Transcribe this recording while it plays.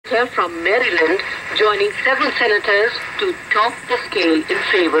senator from Maryland, joining several senators to top the scale in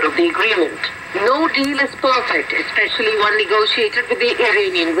favor of the agreement. No deal is perfect, especially one negotiated with the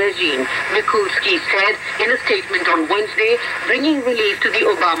Iranian regime, Mikulski said in a statement on Wednesday, bringing relief to the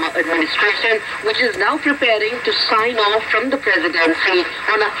Obama administration, which is now preparing to sign off from the presidency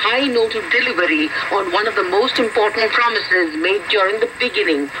on a high note of delivery on one of the most important promises made during the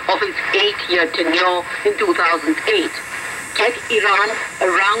beginning of its 8-year tenure in 2008. Get Iran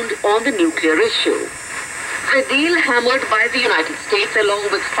around on the nuclear issue. The deal hammered by the United States along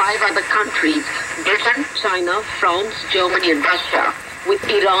with 5 other countries, Britain, China, France, Germany and Russia, with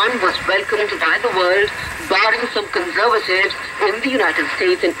Iran was welcomed by the world, barring some conservatives in the United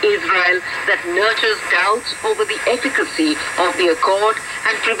States and Israel that nurtures doubts over the efficacy of the accord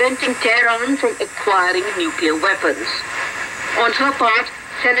and preventing Tehran from acquiring nuclear weapons. On her part,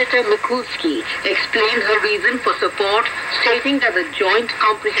 Senator Mikulski explained her reason for support, stating that the Joint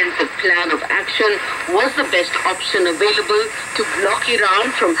Comprehensive Plan of Action was the best option available to block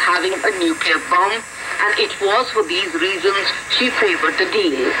Iran from having a nuclear bomb, and it was for these reasons she favored the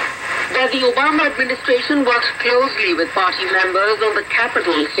deal. That the Obama administration works closely with party members on the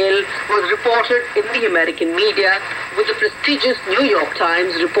Capitol Hill was reported in the American media, with the prestigious New York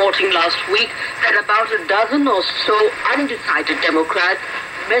Times reporting last week that about a dozen or so undecided Democrats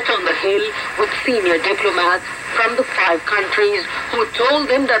met on the Hill with senior diplomats from the 5 countries who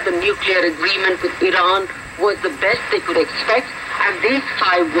told them that the nuclear agreement with Iran was the best they could expect, and these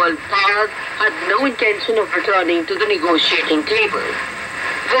 5 world powers had no intention of returning to the negotiating table.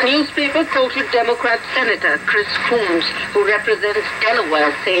 The newspaper quoted Democrat Senator Chris Coons, who represents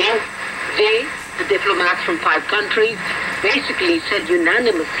Delaware, saying, they, the diplomats from 5 countries, basically said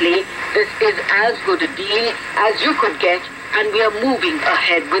unanimously, this is as good a deal as you could get, and we are moving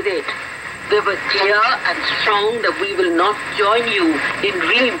ahead with it. They were clear and strong that we will not join you in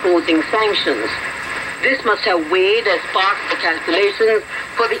reimposing sanctions. This must have weighed as part of the calculations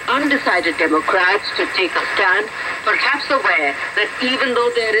for the undecided Democrats to take a stand, perhaps aware that even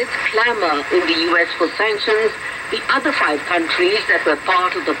though there is clamor in the U.S. for sanctions, the other 5 countries that were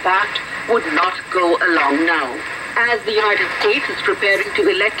part of the pact would not go along now. As the United States is preparing to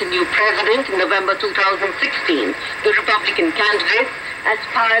elect a new president in November 2016, the Republican candidates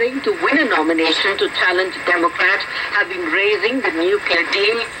aspiring to win a nomination to challenge Democrats have been raising the nuclear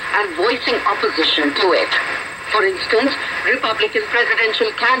deal and voicing opposition to it. For instance, Republican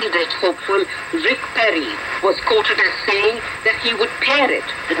presidential candidate hopeful Rick Perry was quoted as saying that he would pair it,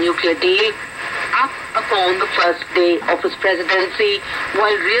 the nuclear deal, up upon the first day of his presidency,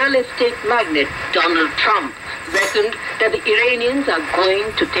 while real estate magnate Donald Trump reckoned that the Iranians are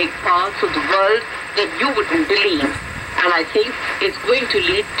going to take parts of the world that you wouldn't believe, and I think it's going to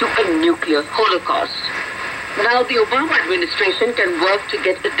lead to a nuclear holocaust. Now the Obama administration can work to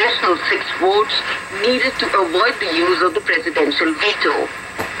get additional 6 votes needed to avoid the use of the presidential veto.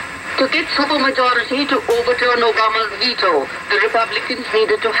 To get supermajority to overturn Obama's veto, the Republicans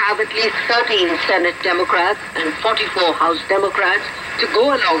needed to have at least 13 Senate Democrats and 44 House Democrats to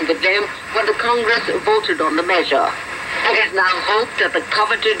go along with them when the Congress voted on the measure. It is now hoped that the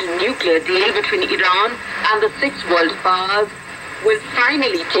coveted nuclear deal between Iran and the 6 world powers will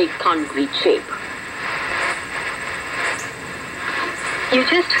finally take concrete shape. You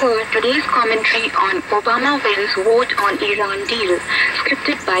just heard today's commentary on Obama wins vote on Iran deal,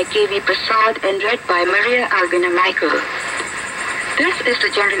 scripted by K.V. Prasad and read by Maria Albina Michael. This is the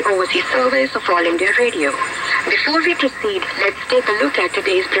General Overseas Service of All India Radio. Before we proceed, let's take a look at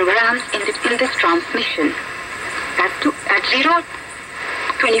today's programs in this transmission. At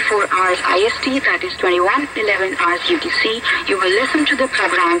 0:24 hours IST, that is 21:11 hours UTC, you will listen to the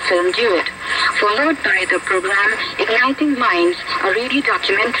program Film Duet, followed by the program Igniting Minds, a radio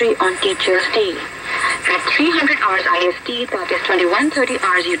documentary on Teachers' Day. At 300 hours IST, that is 21:30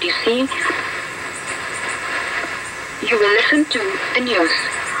 hours UTC, you will listen to the news,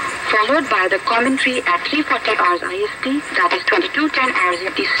 followed by the commentary at 3:40 hours IST, that is 22:10 hours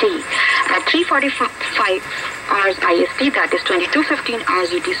UTC. At 3:45 hours IST, that is 22:15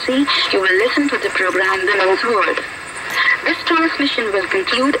 hours UTC, you will listen to the program Women's World. This transmission will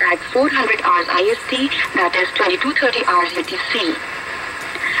conclude at 400 hours IST, that is 22:30 hours UTC.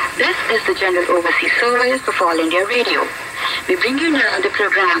 This is the General Overseas Service of All India Radio. We bring you now the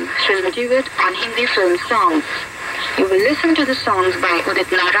program Film Duet on Hindi film songs. You will listen to the songs by Udit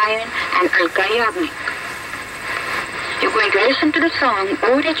Narayan and Alka Yagnik. You're going to listen to the song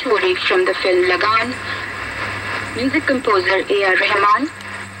Ode Chori from the film Lagan, music composer A.R. Rahman,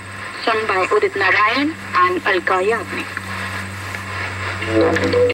 sung by Udit Narayan and Alka Yagnik.